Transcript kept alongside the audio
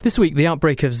This week, the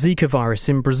outbreak of Zika virus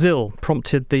in Brazil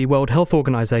prompted the World Health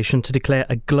Organization to declare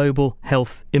a global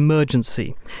health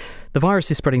emergency. The virus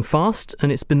is spreading fast,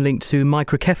 and it's been linked to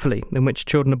microcephaly, in which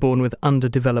children are born with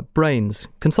underdeveloped brains.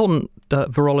 Consultant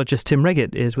virologist Tim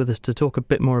Wreghitt is with us to talk a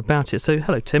bit more about it. So,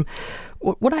 hello, Tim.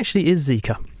 What actually is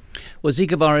Zika? Well,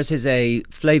 Zika virus is a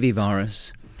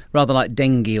flavivirus, rather like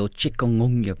dengue or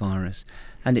chikungunya virus,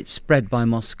 and it's spread by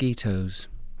mosquitoes.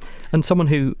 And someone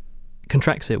who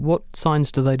contracts it, what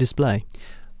signs do they display?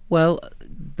 Well,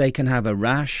 they can have a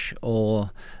rash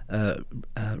or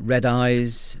red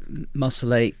eyes,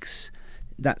 muscle aches,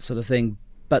 that sort of thing,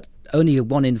 but only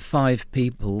 1 in 5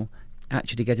 people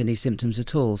actually get any symptoms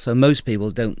at all. So most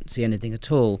people don't see anything at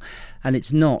all, and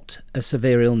it's not a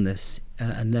severe illness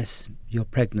unless you're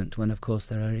pregnant, when of course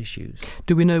there are issues.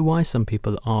 Do we know why some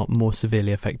people are more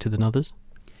severely affected than others?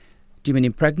 Do you mean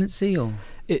in pregnancy or?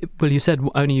 Well, you said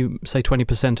only, say,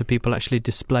 20% of people actually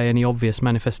display any obvious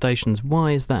manifestations.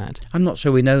 Why is that? I'm not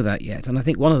sure we know that yet. And I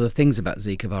think one of the things about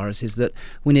Zika virus is that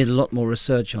we need a lot more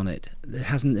research on it. There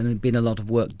hasn't been a lot of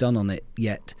work done on it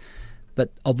yet. But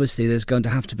obviously there's going to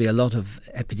have to be a lot of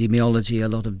epidemiology, a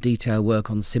lot of detailed work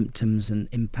on symptoms and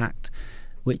impact,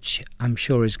 which I'm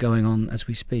sure is going on as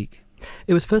we speak.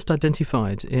 It was first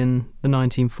identified in the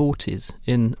 1940s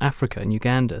in Africa, in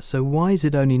Uganda. So why is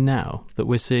it only now that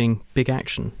we're seeing big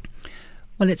action?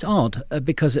 Well, it's odd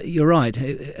because you're right.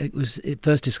 It was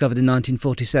first discovered in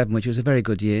 1947, which was a very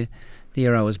good year, the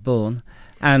year I was born.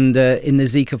 And in the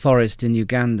Zika forest in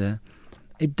Uganda,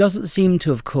 it doesn't seem to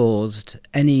have caused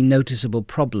any noticeable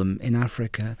problem in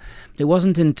Africa. It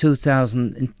wasn't until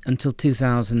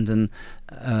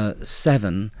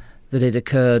 2007 that it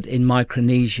occurred in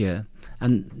Micronesia,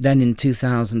 and then in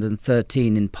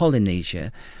 2013 in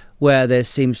Polynesia, where there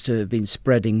seems to have been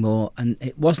spreading more. And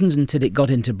it wasn't until it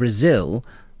got into Brazil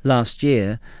last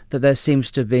year that there seems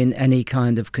to have been any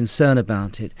kind of concern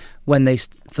about it, when they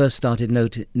first started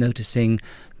noticing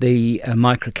the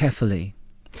microcephaly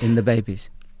in the babies.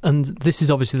 And this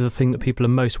is obviously the thing that people are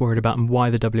most worried about, and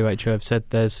why the WHO have said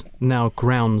there's now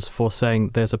grounds for saying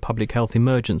there's a public health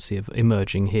emergency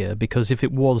emerging here, because if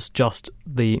it was just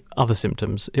the other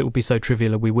symptoms, it would be so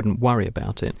trivial we wouldn't worry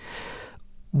about it.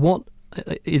 What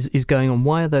is going on?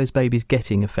 Why are those babies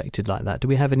getting affected like that? Do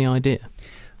we have any idea?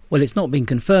 Well, it's not been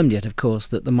confirmed yet, of course,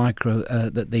 that the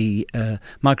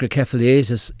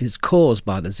microcephaly is caused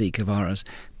by the Zika virus,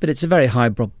 but it's a very high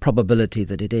probability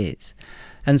that it is.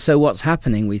 And so what's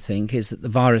happening, we think, is that the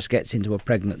virus gets into a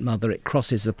pregnant mother, it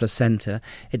crosses the placenta,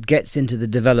 it gets into the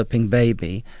developing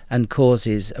baby and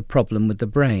causes a problem with the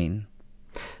brain.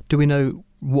 Do we know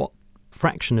what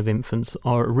fraction of infants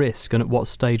are at risk and at what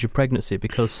stage of pregnancy?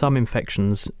 Because some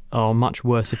infections are much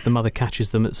worse if the mother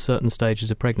catches them at certain stages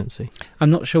of pregnancy.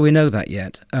 I'm not sure we know that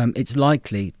yet. It's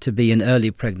likely to be an early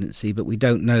pregnancy, but we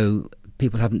don't know.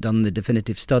 People haven't done the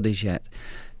definitive studies yet.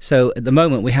 So at the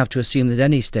moment we have to assume that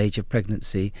any stage of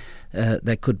pregnancy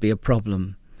there could be a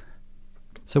problem.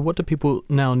 So what do people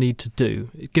now need to do?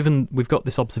 Given we've got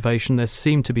this observation, there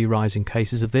seem to be rising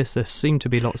cases of this, there seem to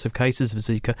be lots of cases of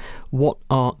Zika. What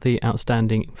are the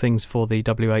outstanding things for the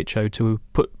WHO to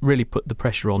really put the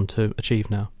pressure on to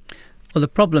achieve now? Well, the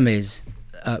problem is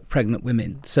pregnant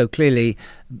women. So clearly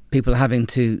people are having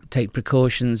to take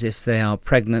precautions if they are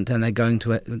pregnant and they're going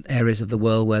to areas of the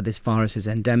world where this virus is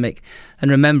endemic. And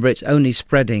remember, it's only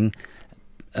spreading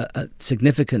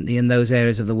significantly in those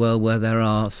areas of the world where there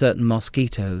are certain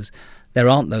mosquitoes. There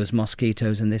aren't those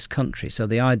mosquitoes in this country, so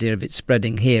the idea of it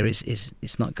spreading here is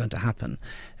not going to happen,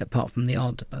 apart from the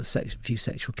odd few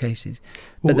sexual cases.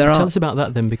 Well, tell us about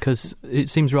that then, because it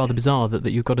seems rather bizarre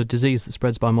that you've got a disease that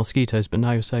spreads by mosquitoes, but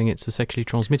now you're saying it's a sexually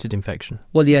transmitted infection.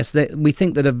 Well, yes, we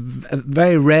think that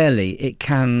very rarely it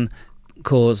can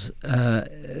cause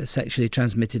sexually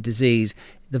transmitted disease.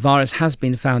 The virus has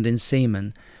been found in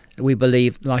semen. We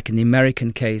believe, like in the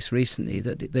American case recently,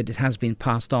 that it has been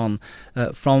passed on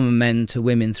from men to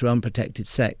women through unprotected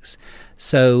sex.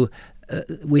 So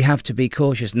we have to be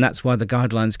cautious, and that's why the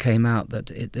guidelines came out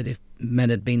that if men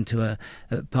had been to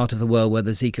a part of the world where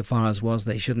the Zika virus was,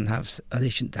 they shouldn't have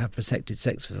protected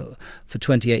sex for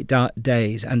 28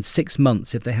 days and 6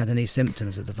 months if they had any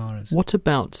symptoms of the virus. What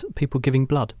about people giving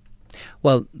blood?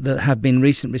 Well, there have been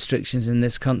recent restrictions in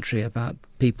this country about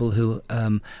people who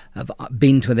have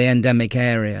been to the endemic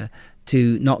area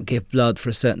to not give blood for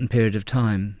a certain period of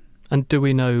time. And do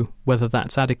we know whether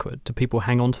that's adequate? Do people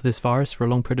hang on to this virus for a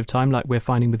long period of time like we're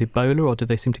finding with Ebola, or do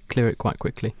they seem to clear it quite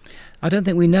quickly? I don't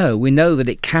think we know. We know that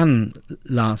it can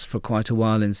last for quite a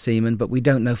while in semen, but we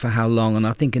don't know for how long. And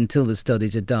I think until the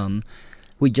studies are done,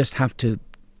 we just have to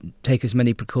take as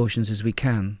many precautions as we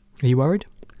can. Are you worried?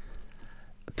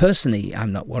 Personally,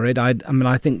 I'm not worried. I mean,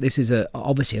 I think this is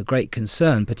obviously a great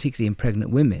concern, particularly in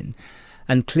pregnant women.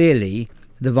 And clearly,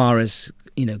 the virus,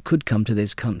 could come to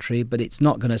this country, but it's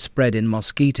not going to spread in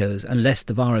mosquitoes unless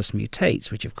the virus mutates,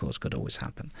 which of course could always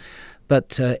happen.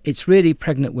 But it's really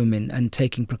pregnant women and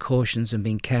taking precautions and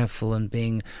being careful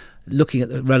and looking at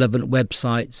the relevant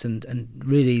websites and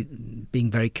really being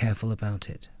very careful about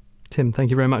it. Tim, thank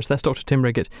you very much. That's Dr. Tim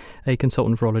Wreghitt, a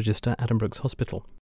consultant virologist at Adam Brooks Hospital.